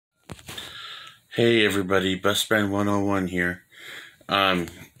Hey everybody, busman101 here. Um,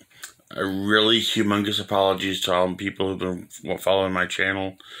 a really humongous apologies to all the people who've been following my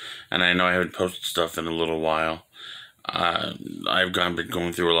channel, and I know I haven't posted stuff in a little while. Been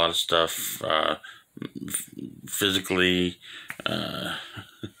going through a lot of stuff, physically. Uh,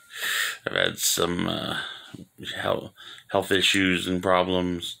 I've had some health issues and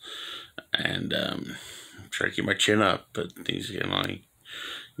problems, and I'm trying to keep my chin up, but things can only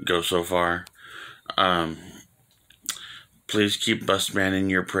go so far. Please keep Busman in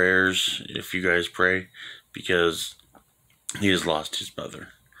your prayers if you guys pray, because he has lost his mother,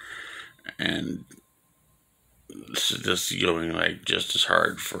 and this is going like just as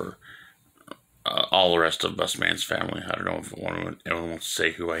hard for all the rest of Busman's family. I don't know if anyone wants to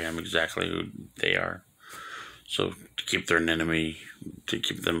say who I am exactly, who they are. So to keep their enemy, to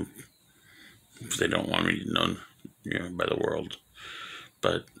keep them, if they don't want me to known, by the world.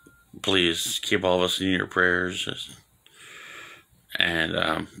 But please keep all of us in your prayers.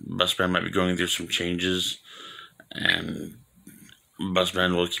 And Busman might be going through some changes, and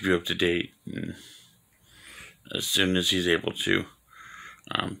Busman will keep you up to date as soon as he's able to.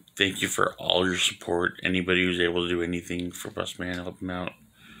 Thank you for all your support. Anybody who's able to do anything for Busman, help him out.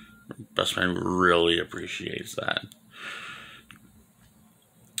 Busman really appreciates that.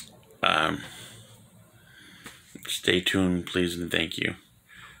 Stay tuned, please, and thank you.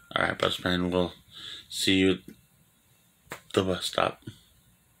 Alright, Busman, we'll see you at the bus stop.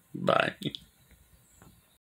 Bye.